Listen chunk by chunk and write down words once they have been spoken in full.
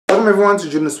Welcome everyone to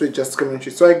Junosuede Just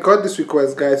Commentary. So I got this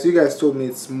request, guys. You guys told me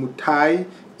it's Muay Thai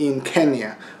in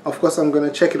Kenya. Of course, I'm gonna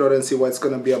check it out and see what it's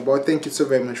gonna be about. Thank you so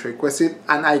very much for requesting,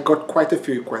 and I got quite a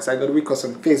few requests. I got requests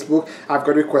on Facebook. I've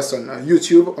got requests on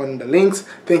YouTube on the links.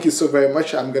 Thank you so very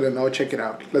much. I'm gonna now check it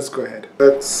out. Let's go ahead.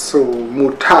 So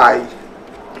Muay Thai.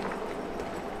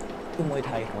 มวยไ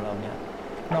ทยของเราเนี่ย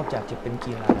นอกจากจะเป็น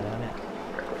กีฬาแล้วเนี่ย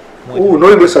Ooh, no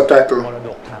English subtitle. มรด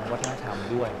กทางวัฒนธรรม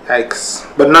ด้วย Yikes.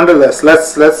 But nonetheless,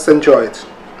 let's enjoy it.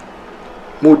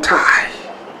 Muay Thai.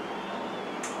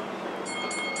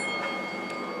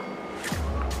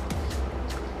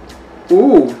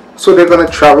 Ooh, so they're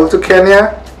gonna travel to Kenya?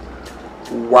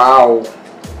 Wow.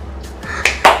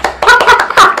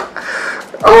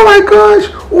 Oh my gosh.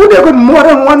 Oh, they've got more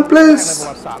than one place.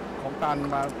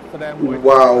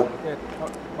 Wow.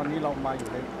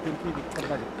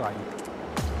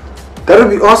 That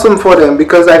would be awesome for them,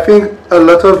 because I think a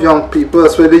lot of young people,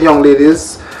 especially young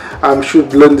ladies,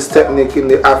 should learn this technique in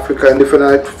the different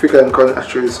African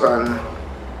countries,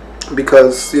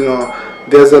 because you know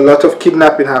there's a lot of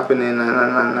kidnapping happening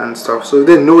and stuff. So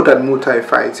they know that Muay Thai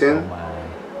fighting.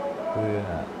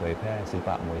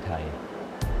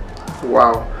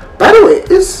 Wow. By the way,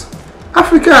 is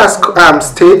Africa has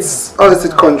states, or is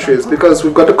it countries? Because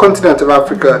we've got the continent of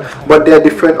Africa, but there are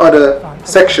different other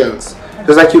sections.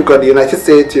 Just like you've got the United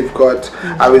States, you've got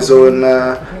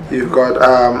Arizona, you've got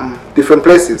different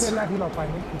places.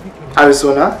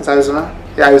 Arizona? Is Arizona?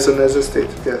 Yeah, Arizona is a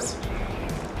state, yes.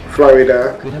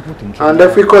 Florida. And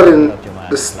if we call in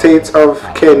the state of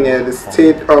Kenya, the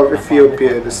state of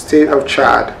Ethiopia, the state of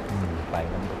Chad.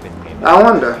 I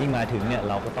wonder.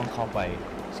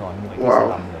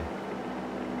 Wow.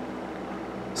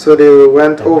 So they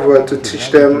went over to teach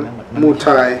them Muay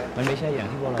Thai.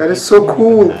 That is so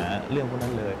cool.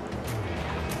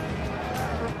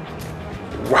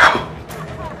 Wow.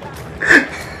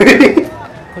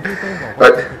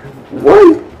 But why?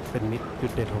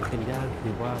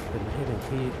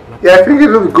 Yeah, I think it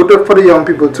will be good for the young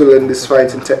people to learn this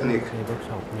fighting technique.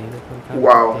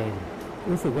 Wow.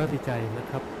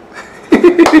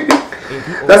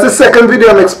 That's the second video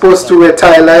I'm exposed to where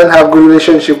Thailand have good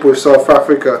relationship with South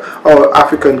Africa or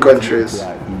African countries.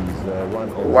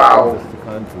 Wow.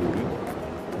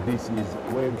 This is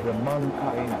where the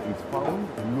mankind is found,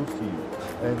 Lucy,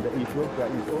 and Ethiopia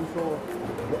is also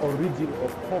the origin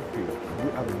of coffee. We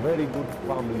are a very good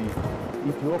family.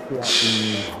 Ethiopia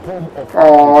is home of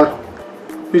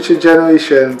future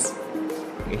generations.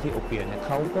 เอธิโอเปียเนี่ยเ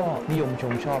ขาก็นิยมช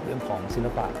มชอบเรื่องของศิล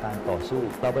ปะการต่อสู้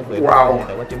เราไปเผยแพร่แ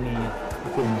ต่ว่าจะมี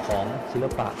กลุ่มของศิล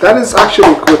ปะ That is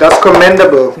actually good. That's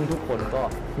commendable. ซึ่งทุกคนก็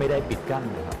ไม่ได้ปิดกั้น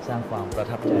นะครับสร้างความประ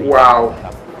ทับใจ Wow.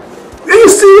 You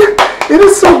see, it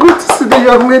is so good to see the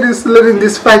young ladies learning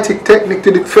this fighting technique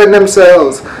to defend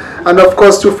themselves, and of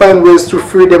course to find ways to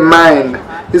free their mind.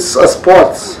 It's a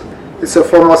sport. It's a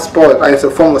form of sport, and it's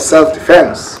a form of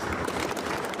self-defense.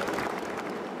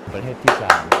 ประเทศที่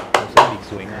3ซึ่งอีก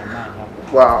สวยงามมากครับ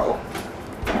Wow.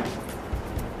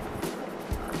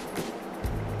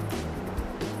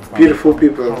 Beautiful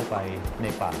people. เข้าไปใน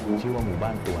ป่าชื่อว่าหมู่บ้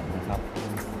านตวนนะครับ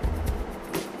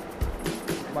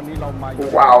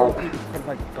Wow.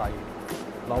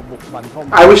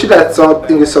 I wish it had some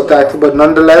English subtitle, but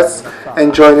nonetheless,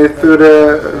 enjoying it through the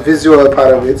visual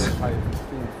part of it.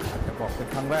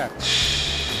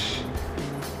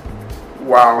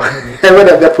 Wow. Even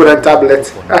if they put a tablet.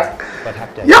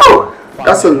 Yo!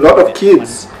 That's a lot of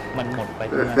kids.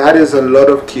 That is a lot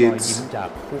of kids.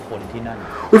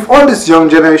 With all this young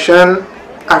generation,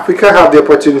 Africa have the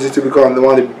opportunity to become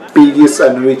one of the biggest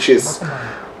and richest.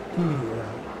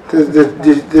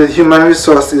 The human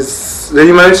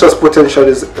resource potential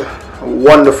is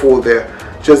wonderful there.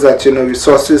 Just that, you know,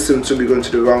 resources seem to be going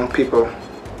to the wrong people.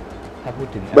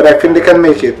 But I think they can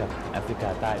make it.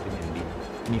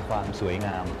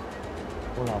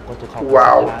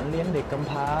 Wow.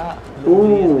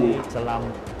 Ooh.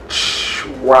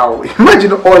 Wow.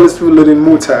 Imagine all these people learning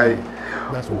Muay Thai.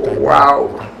 Wow.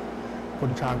 ค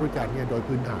นชาวด้วยกันเนี่ยโดย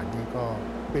พื้นฐานนี่ก็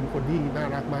เป็นคนที่น่า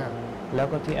รักมาก แล้ว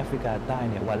ก็ที่แอฟริกาใต้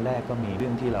เนี่ยวันแรกก็มีเรื่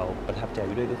องที่เราประทับใจ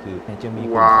ด้วยก็คือจะมี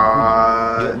คน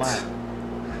เยอะมาก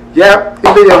Yeah,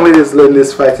 if the young ladies learn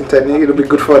this fighting technique, it'll be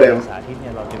good for them.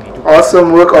 Awesome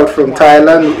workout from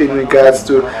Thailand in regards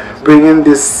to bringing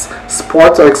this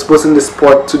sport or exposing the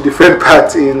sport to different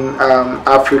parts in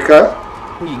Africa.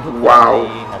 Wow.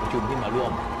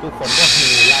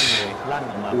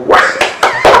 Wow.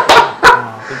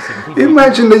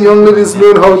 Imagine the young ladies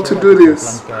learn how to do this.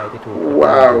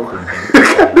 Wow.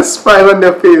 Look at the smile on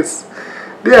their face.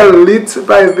 They are lit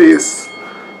by this.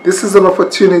 This is an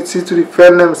opportunity to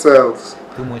defend themselves.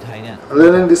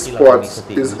 Learning this sport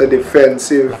is a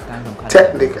defensive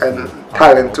technique and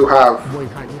talent to have. มวย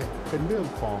ไทยเนี่ยเป็นเรื่อง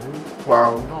ของ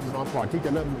Wow. น้อมน้อมก่อนที่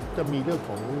จะมีเรื่องข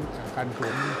องการสว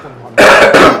มพลทอน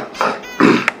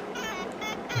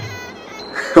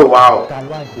Wow. การ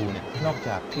ไหว้ครูเนี่ยนอกจ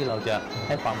ากที่เราจะใ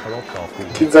ห้ความเคารพต่อครู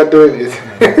Kids are doing it.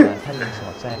 ท่านยังสอ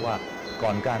ดแทรกว่าก่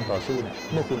อนการต่อสู้เนี่ย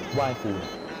เมื่อคุณไหว้ครูเนี่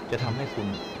ยจะทำให้คุณ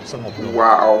สงบลง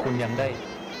Wow. คุณยังได้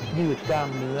ยืดกล้าม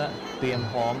เนื้อเตรียม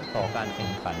พร้อมต่อการแข่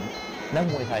งขันนัก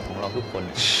มวยไทยของเราทุกคน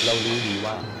เรารู้ดี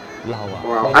ว่าเราอะ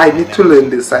Wow. I need to learn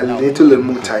this. I need to learn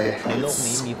Muay Thai. ในโลก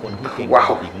นี้มีคนที่เก่ง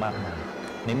Wow. อีกมากมาย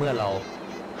ในเมื่อเรา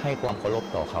ให้ความเคารพ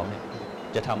ต่อเขาเนี่ย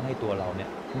จะทำให้ตัวเราเนี่ย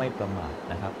ไม่ประมาท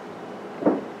นะครับ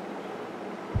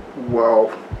Wow.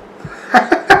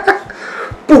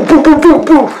 Boom, boom, boom, boom,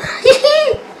 boom.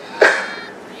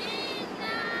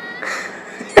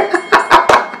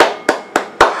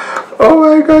 Oh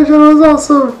my gosh, that was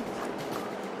awesome.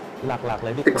 หลักๆเล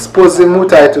ยที่ Exposing Muay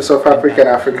Thai to South African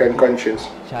African countries.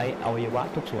 ใช้อวัยวะ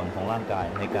ทุกส่วนของร่างกาย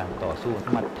ในการต่อสู้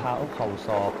หมัดเท้าเข่าศ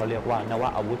อกเขาเรียกว่านว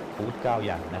อาวุธ9อ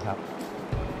ย่างนะครับ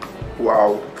Wow.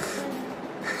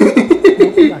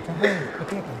 อยากจะให้ประ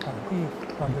เทศต่างๆที่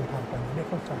ตอนเดินทางไปได้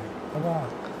เข้าใจเพราะว่า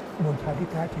มวยไทยที่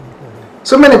แท้จริงคือ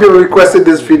So many people requested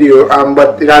this video, but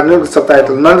it had no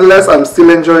subtitle. Nonetheless, I'm still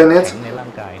enjoying it. ในร่า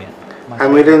งกายเนี่ย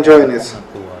I'm really enjoying it.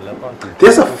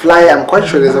 There's a fly. I'm quite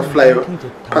sure there's a fly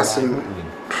passing.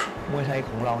 มวยไทย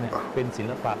ของเราเนี่ยเป็นศิ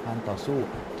ลปะการต่อสู้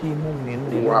ที่มุ่งเน้น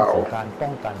ในเรื่องของการป้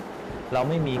องกันเรา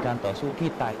ไม่มีการต่อสู้ที่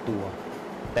ตายตัว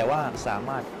แต่ว่าสาม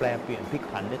ารถแปลเปลี่ยนพลิก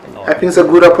ผันได้ตลอด I think it's a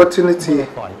good opportunity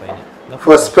ปล่อยไปเนี่ย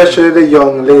for especially the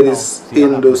young ladies in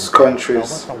those countries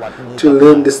to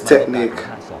learn this technique.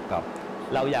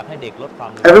 เราอยากให้เด็กลดความ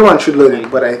Everyone should learn it,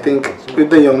 but I think if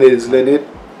the young ladies learn it,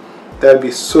 that'll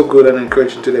be so good and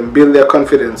encouraging to them, build their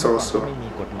confidence ไม่ also. มี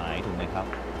กฎหมายถูกไหมครับ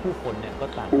ผู้คนเนี่ยก็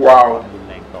ต่าง Wow. รุน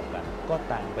แรงต่อกันก็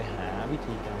ต่างไปหาวิ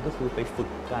ธีการก็คือไปฝึก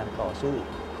การต่อสู้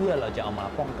เพื่อเราจะเอามา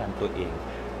ป้องกันตัวเอง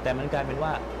แต่มันกลายเป็นว่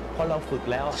าพอเราฝึก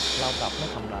แล้วเรากลับไม่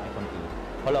ทำร้ายคนอื่น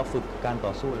พอเราฝึกการต่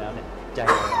อสู้แล้วเนี่ยใจเ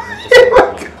รามันจะสงบ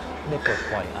ลงได้ปลด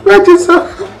ปล่อยอารมณ์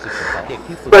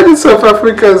Imagine South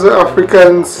Africans or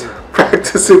Africans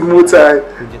practicing Muay Thai.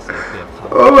 คุณจะเสียเปรียบเขา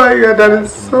Oh my god, that is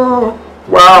so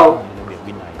wow. ระเบียบ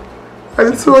วินัย That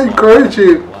is so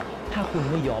encouraging. ถ้าคุณ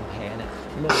ไม่ยอมแพ้เนี่ย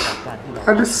เริ่มจากการที่เรา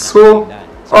That is so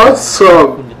awesome.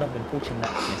 คุณจะต้องเป็นผู้ชนะ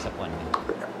ในสักวันหนึ่ง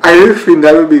I really think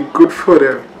that will be good for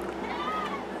them.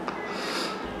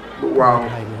 Wow.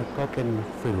 ไทยนะครับก็เป็น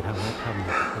สื่อทางวัฒนธรรม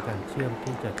ในการเชื่อม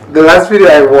ที่จะ The last video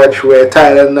I watched where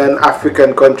Thailand and African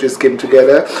countries came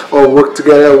together or worked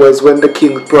together was when the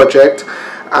King Project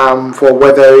for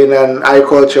weathering and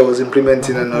agriculture was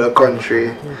implemented in another country.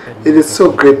 It is so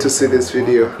great to see this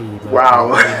video. Wow.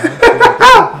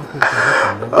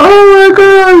 Oh my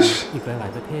gosh. อีกหลา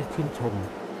ยๆประเทศชื่นชม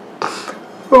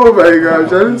Oh my gosh,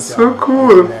 that is so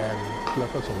cool. แล้ว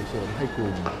ก็ส่งเสริมให้กลุ่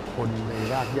มคนใน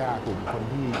รากหญ้ากลุ่มคน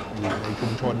ที่อยู่ในชุ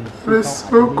มชน That is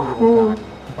so cool.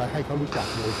 ไปให้เขารู้จัก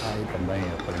มวยไทย Também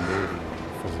aprender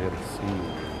e fazer assim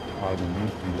algo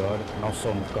muito melhor, não só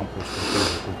no campo esportivo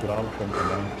e cultural, como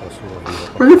também para a sua vida.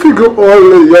 When you think of all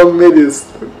the young ladies,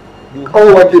 all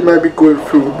what they might be going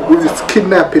through with this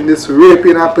kidnapping, this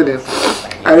raping happening,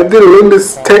 and if they learn this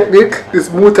technique, this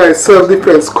Muay Thai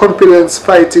self-defense, confidence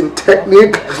fighting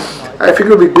technique, I think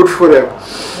it'll be good for them.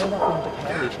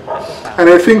 And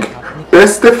I think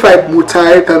best they fight Muay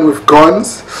Thai than with guns,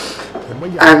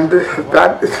 and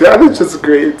that is just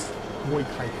great. มวย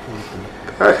ไทยคือ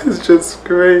That is just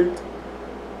great.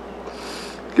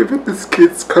 Giving these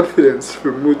kids confidence for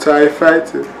Muay Thai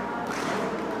fighting.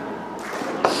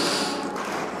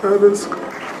 That is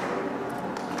great.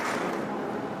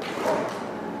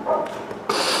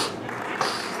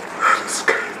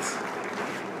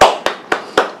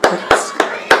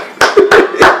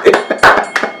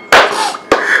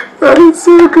 That is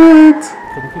so great.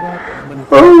 ผมคิดว่ามัน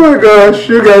Oh my gosh,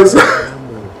 you guys หน้า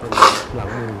มือเป็นหลัง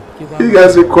มือคิดว่า you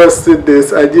guys requested this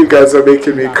and you guys are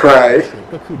making me cry.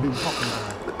 ก็คือดึงเข้ามา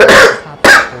ภาพ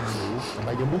คนหรือใบ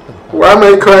ยมุกต่างๆ Why am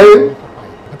I crying? เข้าไป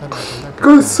พัฒนาทางด้าน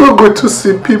Because it's so good to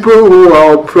see people who are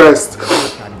oppressed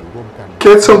การอยู่ร่วมกัน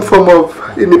get some form of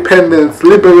independence,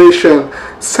 liberation,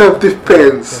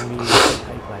 self-defense. จะมีคนไท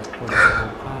ยหลายคนมอ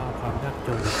งภาพความยากจ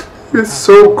น It's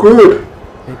so good.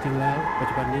 จริงๆแล้วปัจ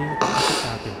จุบันนี้แอฟริก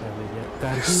าเปลี่ยนแปลงไปเยอะกา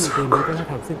รที่เรียนรู้วัฒน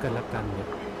ธรรมซึ่งกันและกันเนี่ย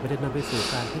มันจะนำไปสู่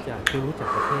การที่จะเรียนรู้จัก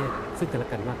ประเทศซึ่งกันและ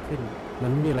กันมากขึ้นมั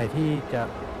นมีอะไรที่จะ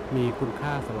มีคุณค่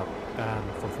าสำหรับการ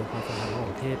ส่งเสริมความสัมพันธ์ระหว่าง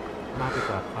ประเทศมากไปก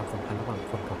ว่าความสัมพันธ์ระหว่าง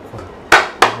คนกับคน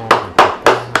มองอย่างถูก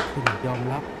ต้องมากขึ้นยอม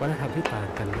รับวัฒนธรรมที่ต่าง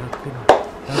กันมากขึ้น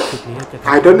แล้วจุดนี้จะ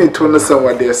I don't need to understand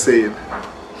what they're saying.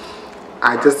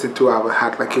 I just need to have a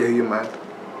heart like a human.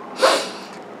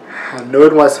 I know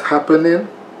what's happening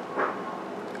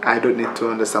I don't need to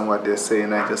understand what they're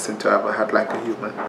saying. I just need to have a heart like a human.